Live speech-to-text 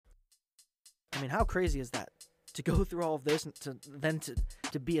I mean, how crazy is that? To go through all of this and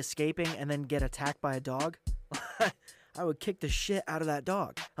to be escaping and then get attacked by a dog? I would kick the shit out of that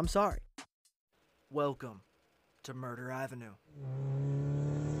dog. I'm sorry. Welcome to Murder Avenue.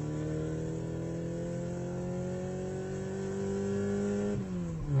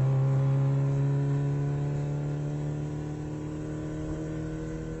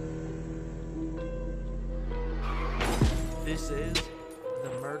 This is the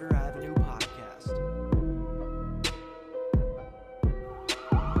Murder Avenue podcast.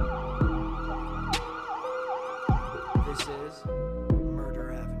 This is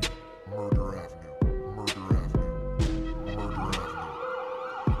Murder Avenue. Murder Avenue. Murder Avenue. Murder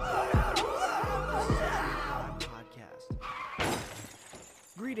Avenue. Podcast.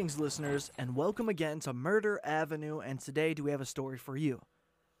 Greetings, listeners, and welcome again to Murder Avenue, and today do we have a story for you.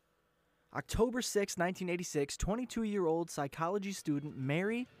 October 6, 1986, 22-year-old psychology student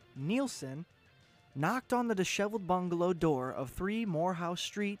Mary Nielsen knocked on the disheveled bungalow door of 3 Morehouse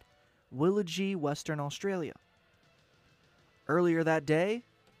Street, Willagee, Western Australia. Earlier that day,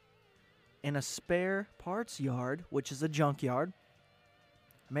 in a spare parts yard, which is a junkyard,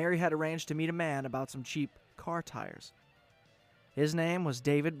 Mary had arranged to meet a man about some cheap car tires. His name was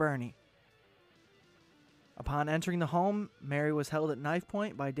David Burney. Upon entering the home, Mary was held at knife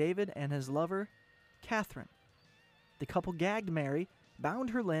point by David and his lover, Catherine. The couple gagged Mary,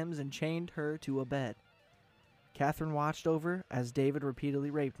 bound her limbs, and chained her to a bed. Catherine watched over as David repeatedly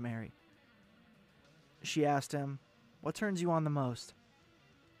raped Mary. She asked him, "What turns you on the most?"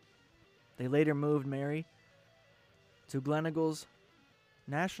 They later moved Mary to Gleneagles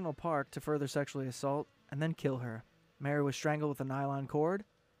National Park to further sexually assault and then kill her. Mary was strangled with a nylon cord,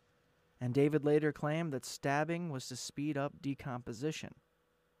 and David later claimed that stabbing was to speed up decomposition,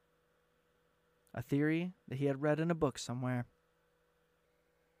 a theory that he had read in a book somewhere.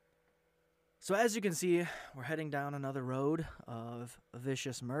 So as you can see, we're heading down another road of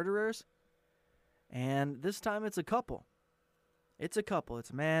vicious murderers, and this time it's a couple. It's a couple.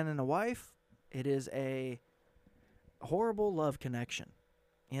 It's a man and a wife. It is a horrible love connection.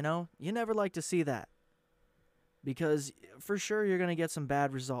 You know, you never like to see that. Because for sure you're going to get some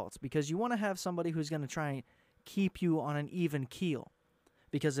bad results. Because you want to have somebody who's going to try and keep you on an even keel.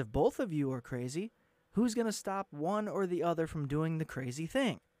 Because if both of you are crazy, who's going to stop one or the other from doing the crazy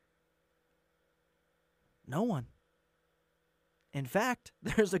thing? No one. In fact,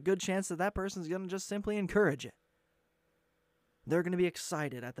 there's a good chance that that person's going to just simply encourage it. They're going to be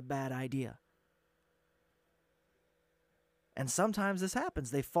excited at the bad idea. And sometimes this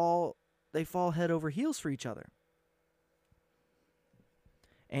happens. They fall head over heels for each other.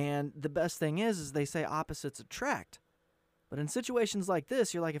 And the best thing is they say opposites attract. But in situations like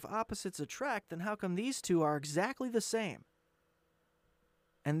this, you're like, if opposites attract, then how come these two are exactly the same?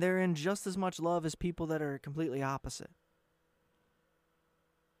 And they're in just as much love as people that are completely opposite.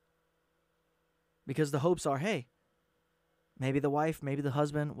 Because the hopes are, hey, maybe the wife, maybe the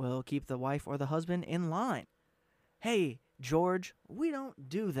husband will keep the wife or the husband in line. Hey, George, we don't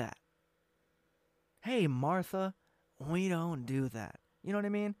do that. Hey, Martha, we don't do that. You know what I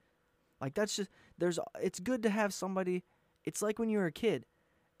mean? Like, that's just, it's good to have somebody. It's like when you were a kid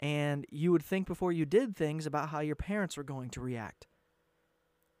and you would think before you did things about how your parents were going to react.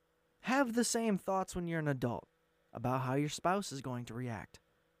 Have the same thoughts when you're an adult about how your spouse is going to react.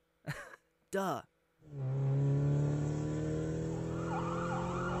 Duh.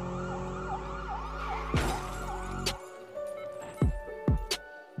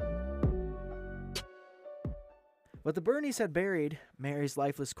 But the Burneys had buried Mary's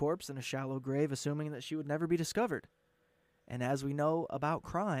lifeless corpse in a shallow grave, assuming that she would never be discovered. And as we know about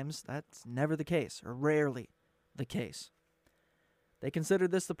crimes, that's never the case, or rarely the case. They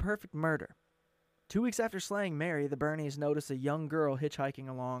considered this the perfect murder. 2 weeks after slaying Mary, the Burneys noticed a young girl hitchhiking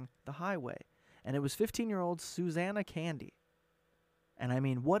along the highway, and it was 15-year-old Susanna Candy. And I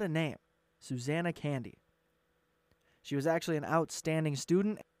mean, what a name, Susanna Candy. She was actually an outstanding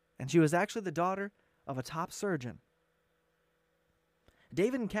student, and she was actually the daughter of a top surgeon.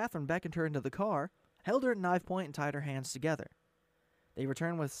 David and Catherine beckoned her into the car, held her at knife point, and tied her hands together. They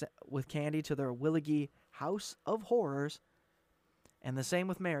returned with Candy to their Willagee House of Horrors, and the same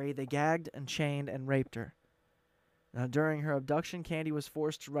with Mary. They gagged and chained and raped her. Now, during her abduction, Candy was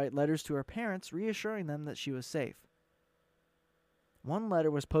forced to write letters to her parents, reassuring them that she was safe. One letter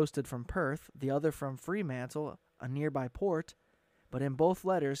was posted from Perth, the other from Fremantle, a nearby port, but in both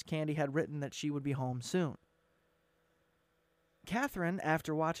letters, Candy had written that she would be home soon. Catherine,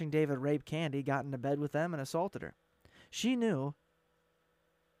 after watching David rape Candy, got into bed with them and assaulted her. She knew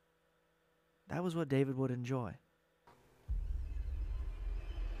that was what David would enjoy.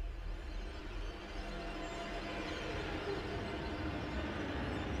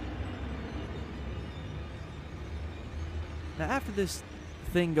 Now, after this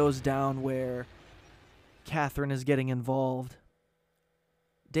thing goes down where Catherine is getting involved,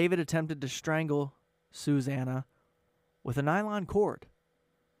 David attempted to strangle Susanna with a nylon cord.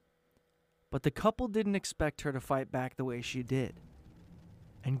 But the couple didn't expect her to fight back the way she did.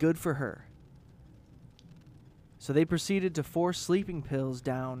 And good for her. So they proceeded to force sleeping pills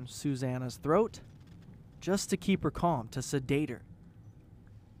down Susanna's throat just to keep her calm, to sedate her.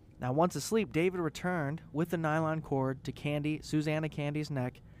 Now, once asleep, David returned with the nylon cord to Susanna Candy's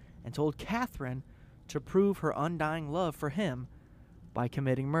neck and told Catherine to prove her undying love for him by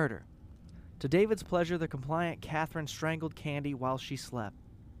committing murder. To David's pleasure, the compliant Catherine strangled Candy while she slept.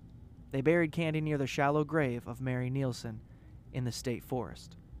 They buried Candy near the shallow grave of Mary Nielsen in the state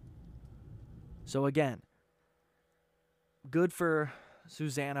forest. So again, good for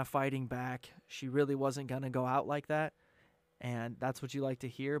Susanna fighting back. She really wasn't going to go out like that. And that's what you like to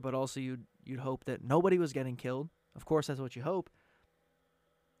hear, but also you'd hope that nobody was getting killed. Of course, that's what you hope.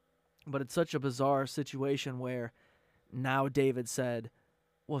 But it's such a bizarre situation where now David said,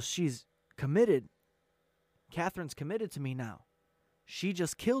 well, she's committed. Catherine's committed to me now. She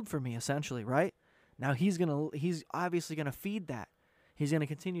just killed for me, essentially, right? Now he's obviously going to feed that. He's going to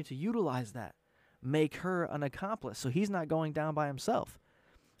continue to utilize that, make her an accomplice. So he's not going down by himself.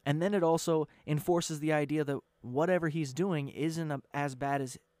 And then it also enforces the idea that whatever he's doing isn't as bad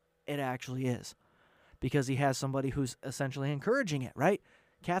as it actually is, because he has somebody who's essentially encouraging it, right?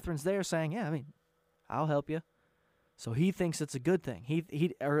 Catherine's there saying, yeah, I mean, I'll help you. So he thinks it's a good thing.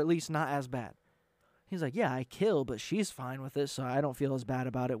 He or at least not as bad. He's like, yeah, I kill, but she's fine with it, so I don't feel as bad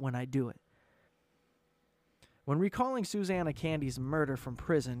about it when I do it. When recalling Susanna Candy's murder from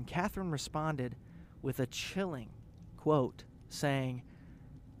prison, Catherine responded with a chilling quote saying,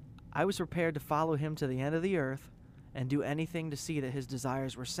 I was prepared to follow him to the end of the earth and do anything to see that his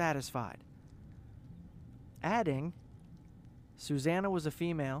desires were satisfied. Adding, Susanna was a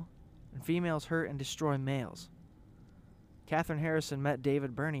female, and females hurt and destroy males. Catherine Harrison met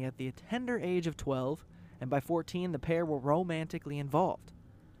David Burney at the tender age of 12, and by 14, the pair were romantically involved.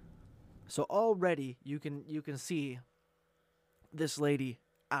 So already you can see this lady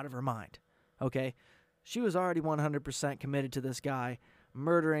out of her mind, okay? She was already 100% committed to this guy.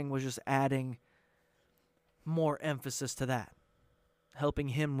 Murdering was just adding more emphasis to that, helping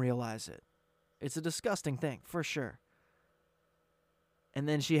him realize it. It's a disgusting thing, for sure. And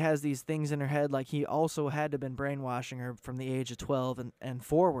then she has these things in her head, like he also had to have been brainwashing her from the age of 12 and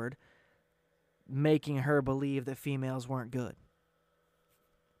forward, making her believe that females weren't good.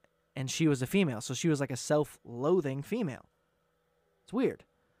 And she was a female, so she was like a self-loathing female. It's weird.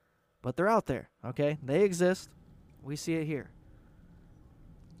 But they're out there, okay? They exist. We see it here.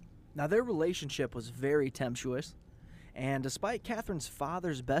 Now, their relationship was very tempestuous, and despite Catherine's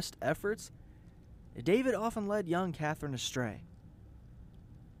father's best efforts, David often led young Catherine astray.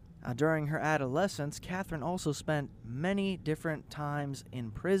 Now, during her adolescence, Catherine also spent many different times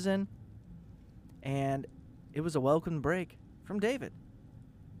in prison, and it was a welcome break from David.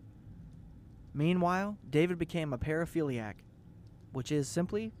 Meanwhile, David became a paraphiliac, which is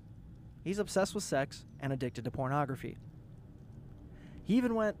simply, he's obsessed with sex and addicted to pornography. He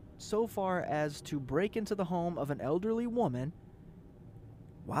even went so far as to break into the home of an elderly woman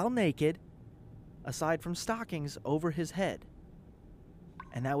while naked, aside from stockings over his head.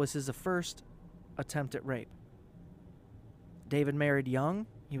 And that was his first attempt at rape. David married young.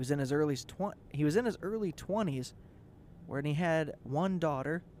 He was in his early 20s, where he had one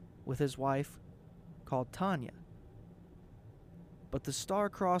daughter with his wife called Tanya. But the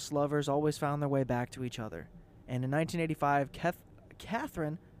star-crossed lovers always found their way back to each other. And in 1985,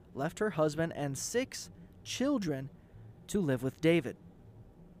 Catherine left her husband and 6 children to live with David.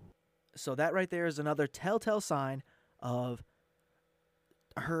 So that right there is another telltale sign of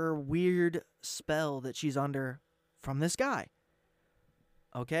her weird spell that she's under from this guy.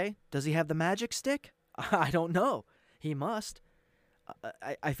 Okay? Does he have the magic stick? I don't know. He must.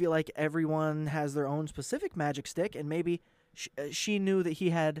 I feel like everyone has their own specific magic stick, and maybe she knew that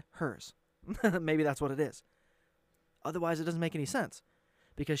he had hers. Maybe that's what it is. Otherwise, it doesn't make any sense.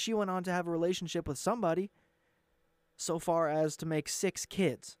 Because she went on to have a relationship with somebody so far as to make 6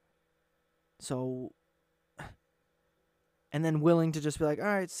 kids. So, and then willing to just be like, all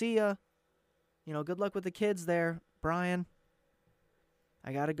right, see ya. You know, good luck with the kids there, Brian.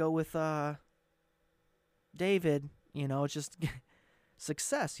 I gotta go with David. You know, it's just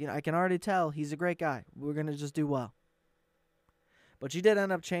success. You know, I can already tell he's a great guy. We're gonna just do well. But she did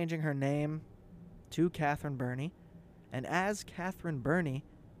end up changing her name to Catherine Burney. And as Catherine Burney,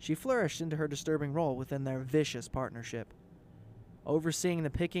 she flourished into her disturbing role within their vicious partnership, overseeing the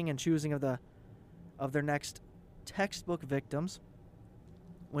picking and choosing of their next textbook victims.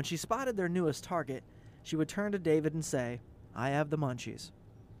 When she spotted their newest target, she would turn to David and say, "I have the munchies."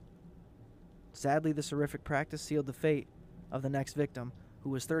 Sadly, this horrific practice sealed the fate of the next victim, who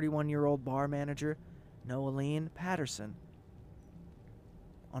was 31-year-old bar manager Noeline Patterson.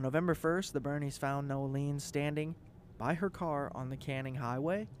 On November 1st, the Bernies found Noeline standing by her car on the Canning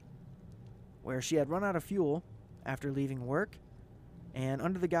Highway, where she had run out of fuel after leaving work, and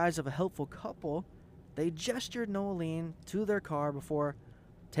under the guise of a helpful couple, they gestured Noeline to their car before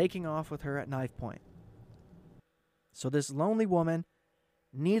taking off with her at knife point. So this lonely woman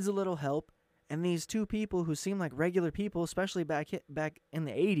needs a little help, and these two people who seem like regular people, especially back in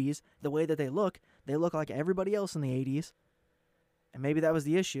the 80s, the way that they look like everybody else in the 80s. And maybe that was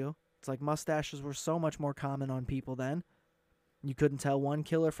the issue. It's like mustaches were so much more common on people then. You couldn't tell one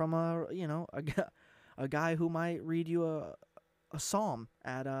killer from a guy who might read you a psalm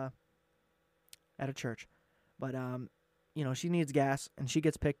at a church. But she needs gas, and she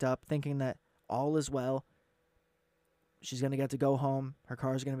gets picked up thinking that all is well. She's going to get to go home. Her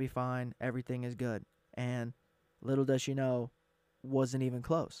car's going to be fine. Everything is good. And little does she know, wasn't even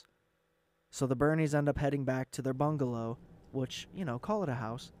close. So the Bernies end up heading back to their bungalow, which, call it a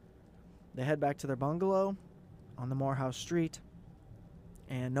house. They head back to their bungalow on the Morehouse Street,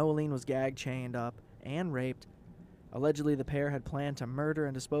 and Noeline was gagged, chained up, and raped. Allegedly, the pair had planned to murder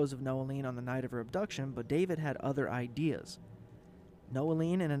and dispose of Noeline on the night of her abduction, but David had other ideas.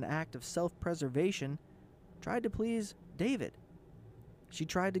 Noeline, in an act of self-preservation, tried to please David. She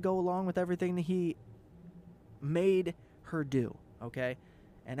tried to go along with everything that he made her do, okay?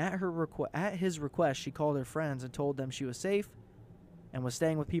 And at his request, she called her friends and told them she was safe and was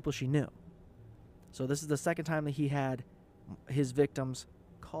staying with people she knew. So this is the second time that he had his victims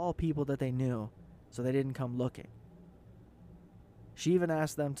call people that they knew so they didn't come looking. She even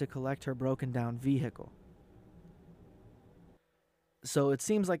asked them to collect her broken down vehicle. So it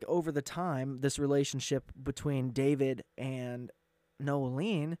seems like over the time, this relationship between David and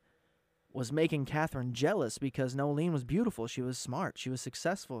Noeline was making Catherine jealous because Noeline was beautiful. She was smart. She was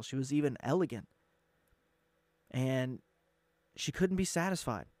successful. She was even elegant. And she couldn't be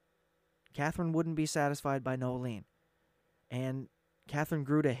satisfied. Catherine wouldn't be satisfied by Noeline. And Catherine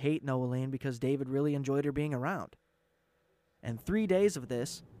grew to hate Noeline because David really enjoyed her being around. And 3 days of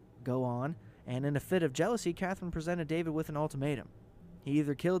this go on, and in a fit of jealousy, Catherine presented David with an ultimatum. He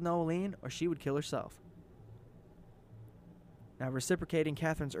either killed Noeline or she would kill herself. Now, reciprocating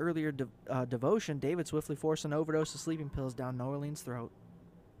Catherine's earlier devotion, David swiftly forced an overdose of sleeping pills down Noeline's throat,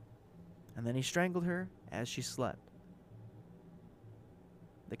 and then he strangled her as she slept.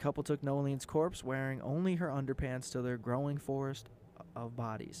 The couple took Noeline's corpse, wearing only her underpants, to their growing forest of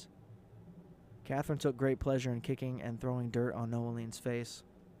bodies. Catherine took great pleasure in kicking and throwing dirt on Noeline's face.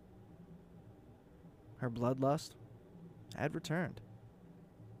 Her bloodlust had returned.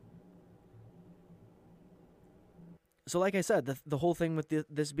 So like I said, the whole thing with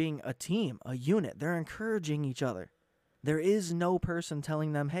this being a team, a unit, they're encouraging each other. There is no person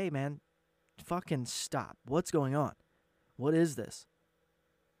telling them, hey, man, fucking stop. What's going on? What is this?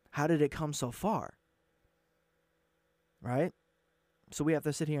 How did it come so far? Right? So we have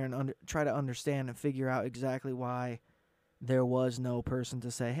to sit here and try to understand and figure out exactly why there was no person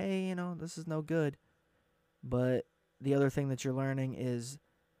to say, hey, this is no good. But the other thing that you're learning is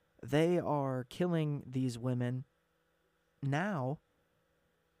they are killing these women now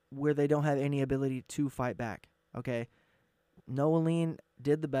where they don't have any ability to fight back, okay? Noeline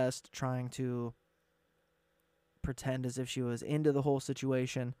did the best trying to pretend as if she was into the whole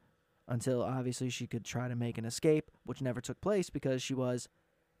situation until obviously she could try to make an escape, which never took place because she was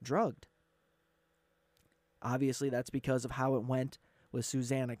drugged. Obviously, that's because of how it went with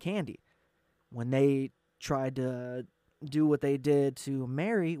Susanna Candy. When they tried to do what they did to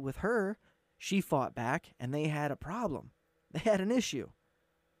Mary with her, she fought back and they had a problem. They had an issue.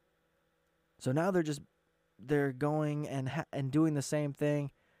 So now they're going and doing the same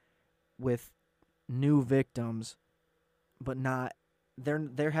thing with new victims, but not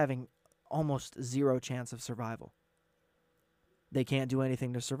they're having almost zero chance of survival. They can't do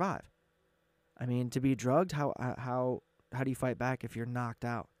anything to survive. I mean, to be drugged, how do you fight back if you're knocked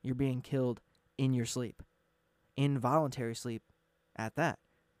out? You're being killed in your sleep. Involuntary sleep at that.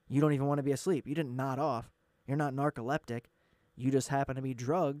 You don't even want to be asleep. You didn't nod off. You're not narcoleptic. You just happen to be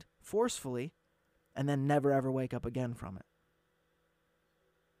drugged forcefully and then never ever wake up again from it.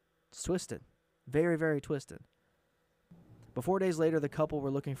 It's twisted. Very, very twisted. But 4 days later, the couple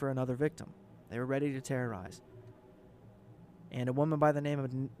were looking for another victim. They were ready to terrorize. And a woman by the name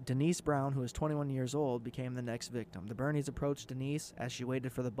of Denise Brown, who was 21 years old, became the next victim. The Bernies approached Denise as she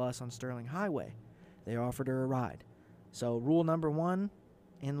waited for the bus on Sterling Highway. They offered her a ride. So rule number 1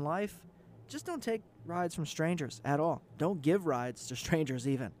 in life, just don't take rides from strangers at all. Don't give rides to strangers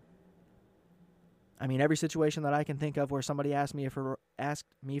even. I mean, every situation that I can think of where somebody asked me for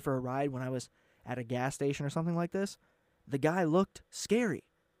a ride when I was at a gas station or something like this, the guy looked scary.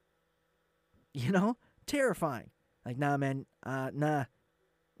 You know? Terrifying. Like, nah, man, nah.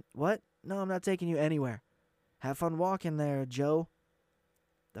 What? No, I'm not taking you anywhere. Have fun walking there, Joe.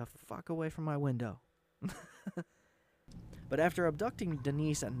 The fuck away from my window. But after abducting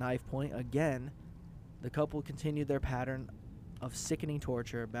Denise at knife point again, the couple continued their pattern of sickening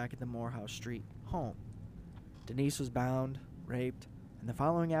torture back at the Morehouse Street home. Denise was bound, raped, and the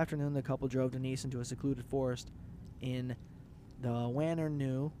following afternoon the couple drove Denise into a secluded forest in the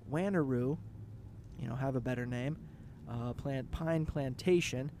Wanneroo, have a better name, Pine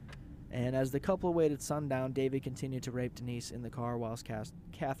Plantation, and as the couple awaited sundown, David continued to rape Denise in the car whilst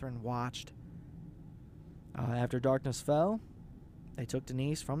Catherine watched. After darkness fell, they took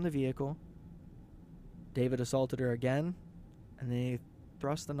Denise from the vehicle. David assaulted her again, and they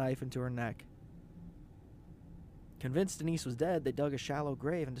thrust the knife into her neck. Convinced Denise was dead, they dug a shallow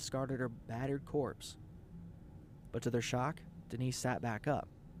grave and discarded her battered corpse. But to their shock, Denise sat back up.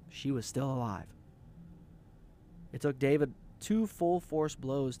 She was still alive. It took David 2 full-force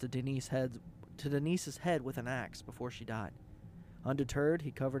blows to Denise's head with an axe before she died. Undeterred,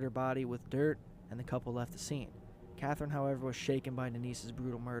 he covered her body with dirt, and the couple left the scene. Catherine, however, was shaken by Denise's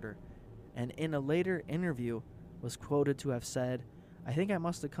brutal murder, and in a later interview was quoted to have said, "I think I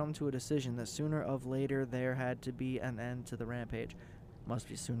must have come to a decision that sooner or later there had to be an end to the rampage." Must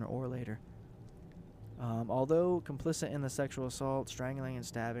be sooner or later. Although complicit in the sexual assault, strangling, and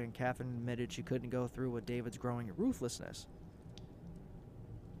stabbing, Catherine admitted she couldn't go through with David's growing ruthlessness.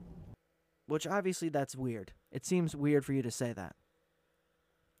 Which, obviously, that's weird. It seems weird for you to say that.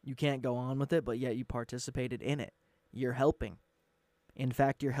 You can't go on with it, but yet you participated in it. You're helping. In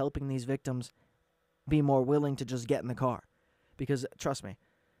fact, you're helping these victims be more willing to just get in the car. Because, trust me,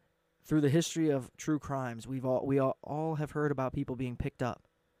 through the history of true crimes, we all have heard about people being picked up,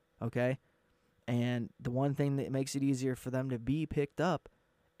 okay? And the one thing that makes it easier for them to be picked up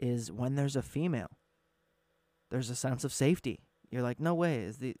is when there's a female. There's a sense of safety. You're like, no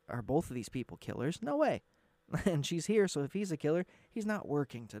way, are both of these people killers? No way. And she's here, so if he's a killer, he's not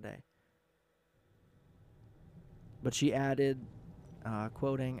working today. But she added,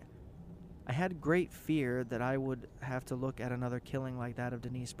 quoting, "I had great fear that I would have to look at another killing like that of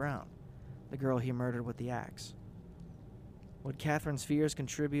Denise Brown, the girl he murdered with the axe. Would Catherine's fears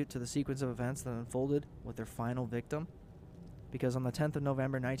contribute to the sequence of events that unfolded with their final victim? Because on the 10th of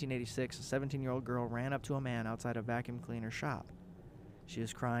November 1986, a 17-year-old girl ran up to a man outside a vacuum cleaner shop. She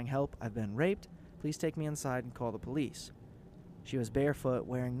was crying, 'Help, I've been raped. Please take me inside and call the police.' She was barefoot,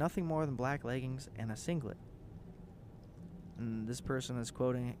 wearing nothing more than black leggings and a singlet." And this person is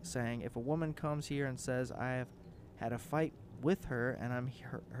quoting, saying, "If a woman comes here and says I have had a fight with her and I'm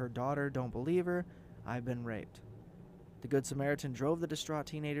her daughter, don't believe her. I've been raped." The Good Samaritan drove the distraught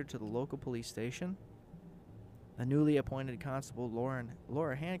teenager to the local police station. The newly appointed constable,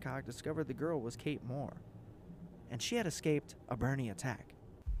 Laura Hancock, discovered the girl was Kate Moore, and she had escaped a Bernie attack.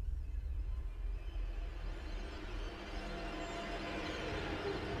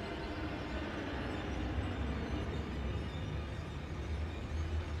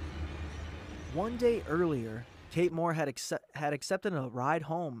 One day earlier, Kate Moore had accepted a ride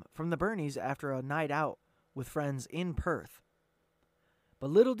home from the Bernies after a night out with friends in Perth. But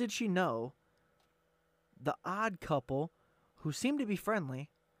little did she know, the odd couple, who seemed to be friendly,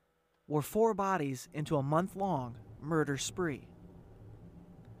 were 4 bodies into a month-long murder spree.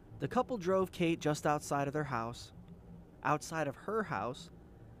 The couple drove Kate just outside of her house,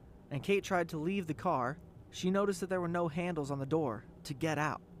 and Kate tried to leave the car. She noticed that there were no handles on the door to get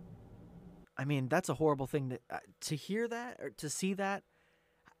out. I mean, that's a horrible thing to hear that or to see that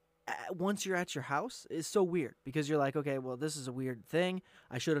once you're at your house is so weird, because you're like, okay, well, this is a weird thing.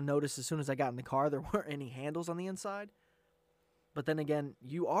 I should have noticed as soon as I got in the car there weren't any handles on the inside. But then again,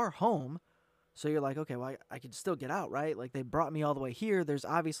 you are home, so you're like, okay, well, I could still get out, right? Like, they brought me all the way here. There's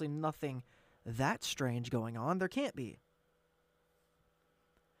obviously nothing that strange going on. There can't be.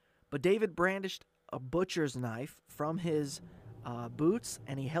 But David brandished a butcher's knife from his boots,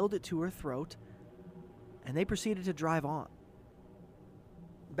 and he held it to her throat, and they proceeded to drive on.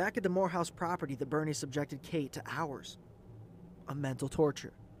 Back at the Morehouse property, the Bernies subjected Kate to hours of mental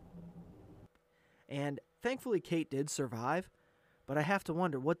torture. And thankfully, Kate did survive, but I have to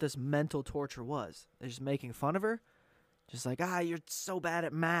wonder what this mental torture was. They're just making fun of her? Just like, you're so bad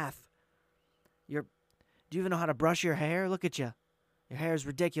at math. Do you even know how to brush your hair? Look at you. Your hair is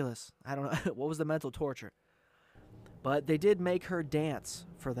ridiculous. I don't know. What was the mental torture? But they did make her dance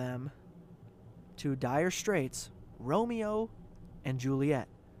for them to Dire Straits' Romeo and Juliet.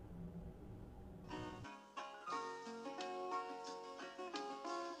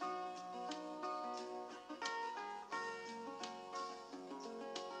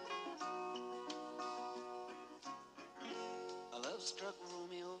 A love struck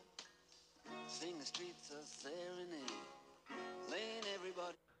Romeo, sing the streets a serenade, laying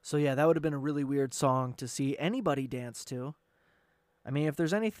everybody. So yeah, that would have been a really weird song to see anybody dance to. I mean, if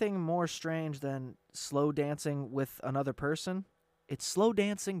there's anything more strange than slow dancing with another person, it's slow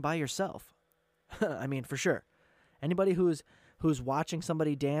dancing by yourself. I mean, for sure. Anybody who's watching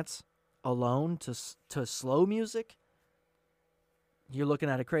somebody dance alone to slow music, you're looking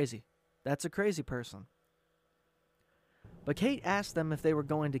at it crazy. That's a crazy person. But Kate asked them if they were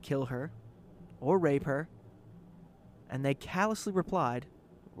going to kill her or rape her, and they callously replied,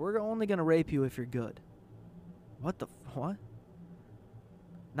 "We're only going to rape you if you're good." What?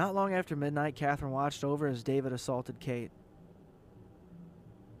 Not long after midnight, Catherine watched over as David assaulted Kate.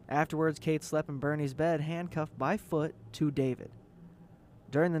 Afterwards, Kate slept in Bernie's bed, handcuffed by foot to David.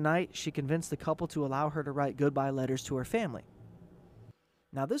 During the night, she convinced the couple to allow her to write goodbye letters to her family.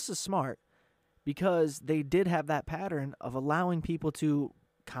 Now, this is smart because they did have that pattern of allowing people to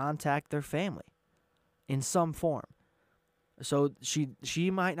contact their family in some form. So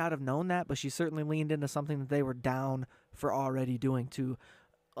she might not have known that, but she certainly leaned into something that they were down for already doing to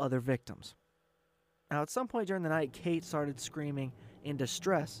other victims. Now, at some point during the night, Kate started screaming in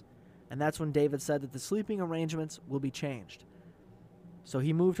distress, and that's when David said that the sleeping arrangements will be changed. So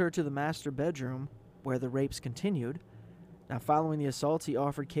he moved her to the master bedroom where the rapes continued. Now, following the assaults, he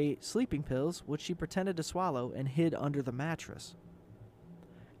offered Kate sleeping pills, which she pretended to swallow and hid under the mattress.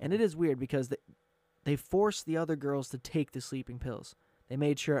 And it is weird because they forced the other girls to take the sleeping pills. They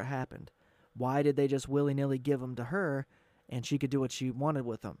made sure it happened. Why did they just willy-nilly give them to her and she could do what she wanted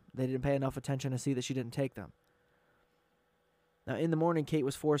with them? They didn't pay enough attention to see that she didn't take them. Now, in the morning, Kate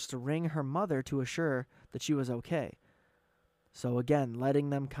was forced to ring her mother to assure that she was okay. So again, letting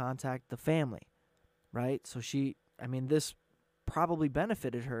them contact the family, right? So this probably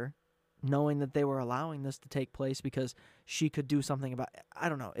benefited her, knowing that they were allowing this to take place because she could do something about it. I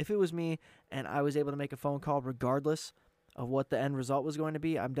don't know. If it was me and I was able to make a phone call regardless of what the end result was going to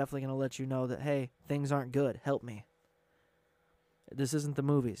be, I'm definitely going to let you know that, hey, things aren't good. Help me. This isn't the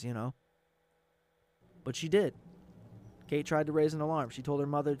movies, you know? But she did. Kate tried to raise an alarm. She told her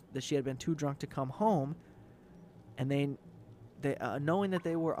mother that she had been too drunk to come home, and they knowing that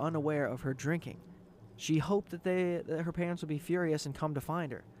they were unaware of her drinking. She hoped that her parents would be furious and come to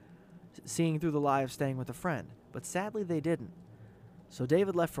find her, seeing through the lie of staying with a friend. But sadly, they didn't. So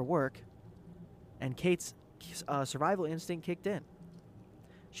David left for work, and Kate's survival instinct kicked in.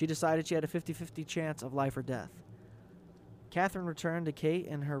 She decided she had a 50-50 chance of life or death. Catherine returned to Kate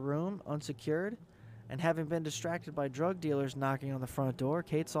in her room, unsecured, and having been distracted by drug dealers knocking on the front door,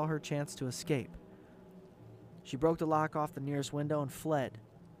 Kate saw her chance to escape. She broke the lock off the nearest window and fled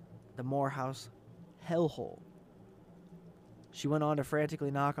the Morehouse hellhole. She went on to frantically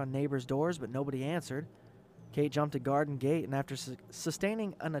knock on neighbors' doors, but nobody answered. Kate jumped a garden gate, and after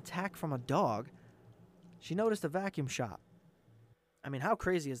sustaining an attack from a dog, she noticed a vacuum shop. I mean, how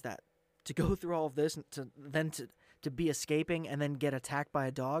crazy is that? To go through all of this and to be escaping and then get attacked by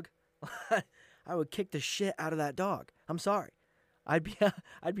a dog? I would kick the shit out of that dog. I'm sorry. I'd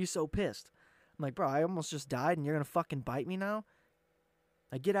be so pissed. I'm like, bro, I almost just died and you're going to fucking bite me now?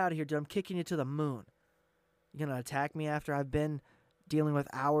 Like, get out of here, dude. I'm kicking you to the moon. You're going to attack me after I've been dealing with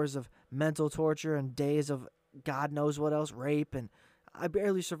hours of mental torture and days of God knows what else, rape, and I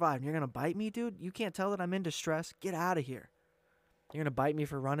barely survived. You're going to bite me, dude? You can't tell that I'm in distress? Get out of here. You're going to bite me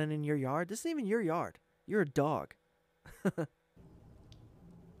for running in your yard? This isn't even your yard. You're a dog.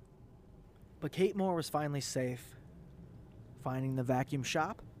 But Kate Moore was finally safe, finding the vacuum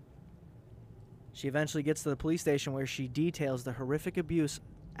shop. She eventually gets to the police station where she details the horrific abuse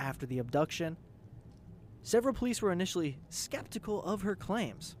after the abduction. Several police were initially skeptical of her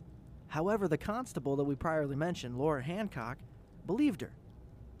claims. However, the constable that we previously mentioned, Laura Hancock, believed her.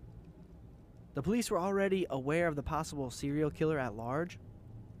 The police were already aware of the possible serial killer at large.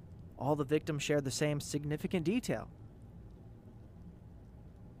 All the victims shared the same significant detail.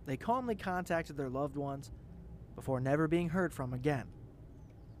 They calmly contacted their loved ones before never being heard from again.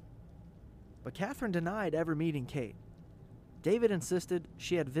 But Catherine denied ever meeting Kate. David insisted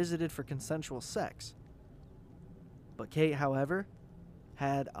she had visited for consensual sex. But Kate, however,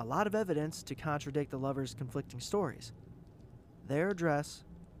 had a lot of evidence to contradict the lovers' conflicting stories. Their address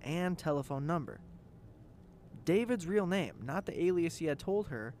and telephone number. David's real name, not the alias he had told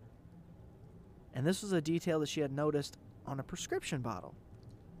her. And this was a detail that she had noticed on a prescription bottle.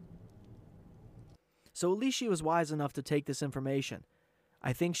 So at least she was wise enough to take this information.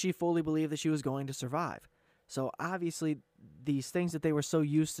 I think she fully believed that she was going to survive. So obviously, these things that they were so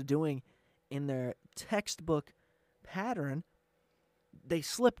used to doing in their textbook pattern, they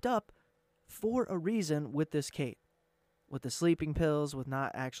slipped up for a reason with this Kate. With the sleeping pills, with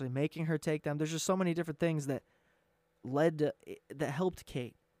not actually making her take them. There's just so many different things that that helped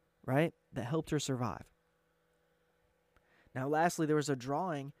Kate, right? That helped her survive. Now, lastly, there was a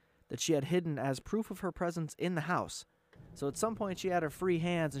drawing that she had hidden as proof of her presence in the house. So at some point, she had her free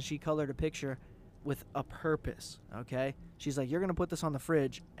hands and she colored a picture with a purpose, okay? She's like, you're going to put this on the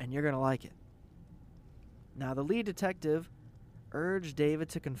fridge and you're going to like it. Now, the lead detective urged David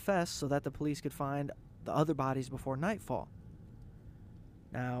to confess so that the police could find the other bodies before nightfall.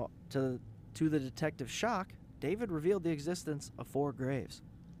 Now, to the detective's shock, David revealed the existence of 4 graves.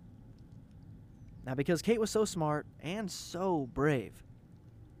 Now, because Kate was so smart and so brave,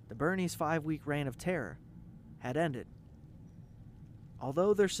 the Bernies' 5-week reign of terror had ended.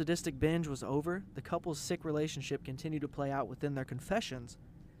 Although their sadistic binge was over, the couple's sick relationship continued to play out within their confessions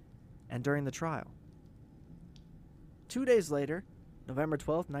and during the trial. 2 days later, November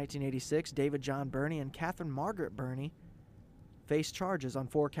 12, 1986, David John Birney and Catherine Margaret Birney faced charges on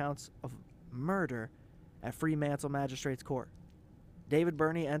 4 counts of murder at Fremantle Magistrates Court. David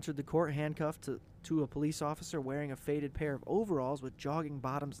Birney entered the court handcuffed to a police officer wearing a faded pair of overalls with jogging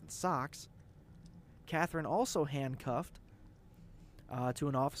bottoms and socks. Catherine also handcuffed to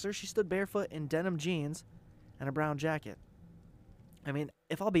an officer. She stood barefoot in denim jeans and a brown jacket. I mean,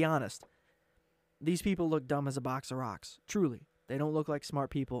 if I'll be honest, these people look dumb as a box of rocks. Truly. They don't look like smart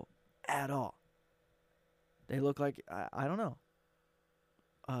people at all. They look like, I don't know.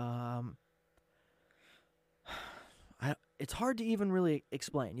 It's hard to even really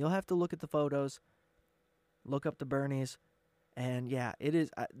explain. You'll have to look at the photos, look up the Bernies, and yeah, it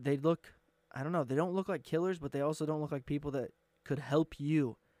is. They look, I don't know, they don't look like killers, but they also don't look like people that could help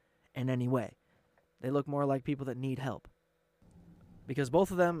you in any way. They look more like people that need help. Because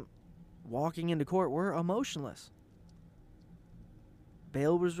both of them walking into court were emotionless.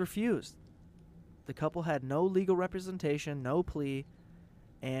 Bail was refused. The couple had no legal representation, no plea,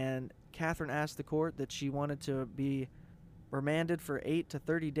 and Catherine asked the court that she wanted to be remanded for 8 to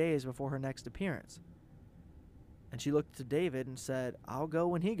 30 days before her next appearance. And she looked to David and said, I'll go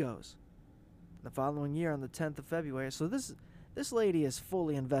when he goes. The following year, on the 10th of February, so this lady is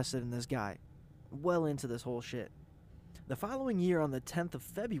fully invested in this guy, well into this whole shit. The following year, on the 10th of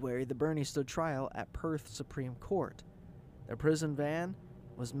February, the Bernies stood trial at Perth Supreme Court. Their prison van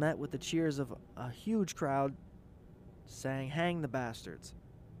was met with the cheers of a huge crowd saying, hang the bastards.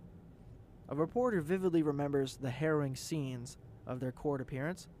 A reporter vividly remembers the harrowing scenes of their court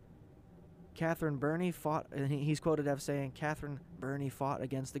appearance. Catherine Birney fought, and he's quoted as saying, Catherine Birney fought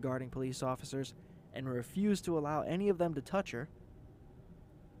against the guarding police officers and refused to allow any of them to touch her.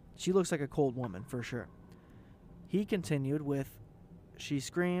 She looks like a cold woman, for sure. He continued with, she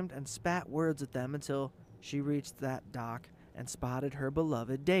screamed and spat words at them until she reached that dock and spotted her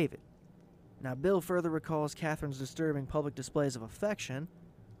beloved David. Now, Bill further recalls Catherine's disturbing public displays of affection.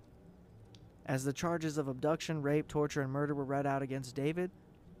 As the charges of abduction, rape, torture, and murder were read out against David,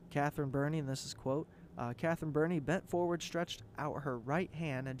 Catherine Birney, and this is quote, Catherine Birney bent forward, stretched out her right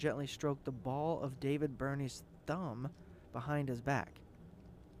hand, and gently stroked the ball of David Birney's thumb behind his back.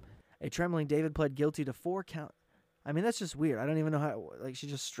 A trembling David pled guilty to 4 counts. I mean, that's just weird. I don't even know how, like, she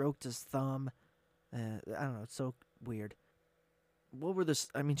just stroked his thumb. I don't know, it's so weird. What were this?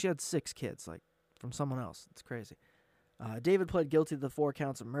 I mean, she had 6 kids, like, from someone else. It's crazy. David pled guilty to the 4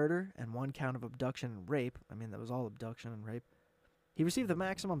 counts of murder and 1 count of abduction and rape. I mean, that was all abduction and rape. He received the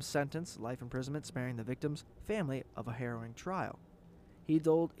maximum sentence, life imprisonment, sparing the victim's family of a harrowing trial. He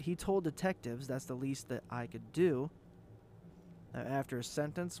told detectives that's the least that I could do. After his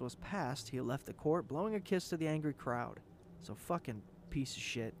sentence was passed, he left the court, blowing a kiss to the angry crowd. So fucking piece of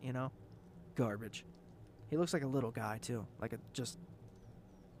shit, you know? Garbage. He looks like a little guy, too. Like just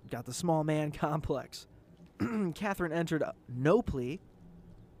got the small man complex. Catherine entered no plea.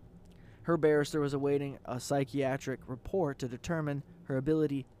 Her barrister was awaiting a psychiatric report to determine her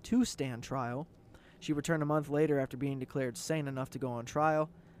ability to stand trial. She returned a month later after being declared sane enough to go on trial,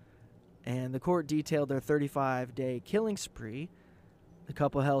 and the court detailed their 35-day killing spree. The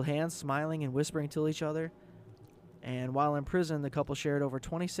couple held hands, smiling and whispering to each other, and while in prison, the couple shared over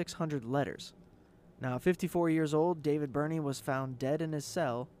 2,600 letters. Now, 54 years old, David Birney was found dead in his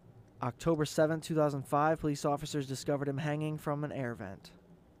cell. October 7, 2005, police officers discovered him hanging from an air vent.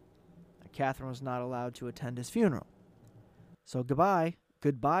 Catherine was not allowed to attend his funeral. So goodbye,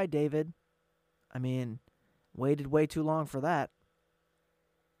 David. I mean, waited way too long for that.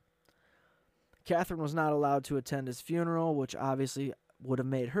 Catherine was not allowed to attend his funeral, which obviously would have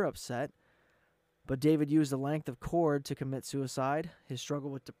made her upset. But David used the length of cord to commit suicide. His struggle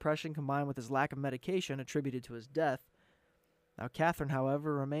with depression combined with his lack of medication attributed to his death. Now, Catherine,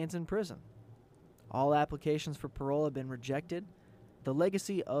 however, remains in prison. All applications for parole have been rejected. The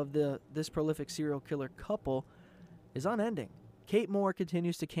legacy of this prolific serial killer couple is unending. Kate Moore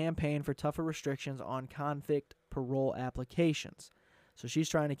continues to campaign for tougher restrictions on convict parole applications. So she's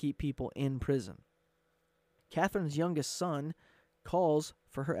trying to keep people in prison. Catherine's youngest son calls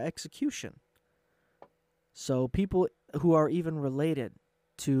for her execution. So people who are even related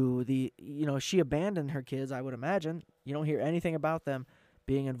to she abandoned her kids, I would imagine. You don't hear anything about them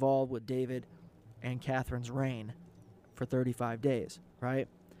being involved with David and Catherine's reign for 35 days, right?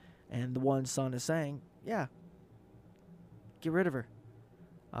 And the one son is saying, yeah, get rid of her.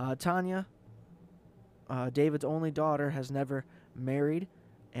 Tanya, David's only daughter, has never married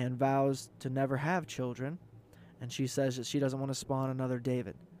and vows to never have children. And she says that she doesn't want to spawn another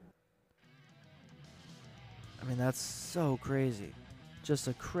David. I mean, that's so crazy. Just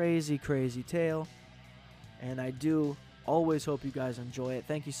a crazy, crazy tale. And I do always hope you guys enjoy it.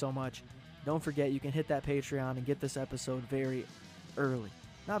 Thank you so much. Don't forget, you can hit that Patreon and get this episode very early.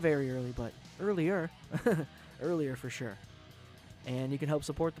 Not very early, but earlier. Earlier for sure. And you can help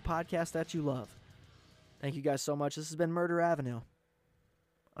support the podcast that you love. Thank you guys so much. This has been Murder Avenue.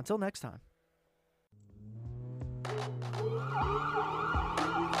 Until next time.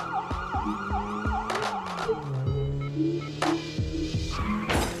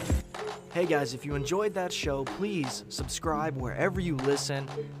 Hey guys, if you enjoyed that show, please subscribe wherever you listen.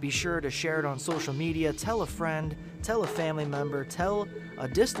 Be sure to share it on social media. Tell a friend, tell a family member, tell a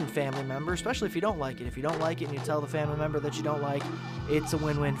distant family member, especially if you don't like it. If you don't like it and you tell the family member that you don't like, it's a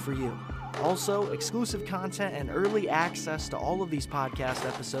win-win for you. Also, exclusive content and early access to all of these podcast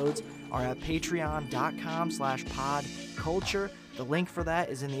episodes are at patreon.com/podculture. The link for that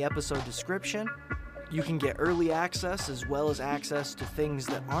is in the episode description. You can get early access as well as access to things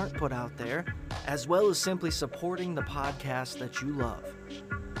that aren't put out there, as well as simply supporting the podcast that you love.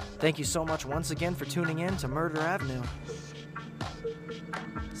 Thank you so much once again for tuning in to Murder Avenue.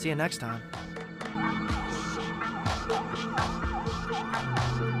 See you next time.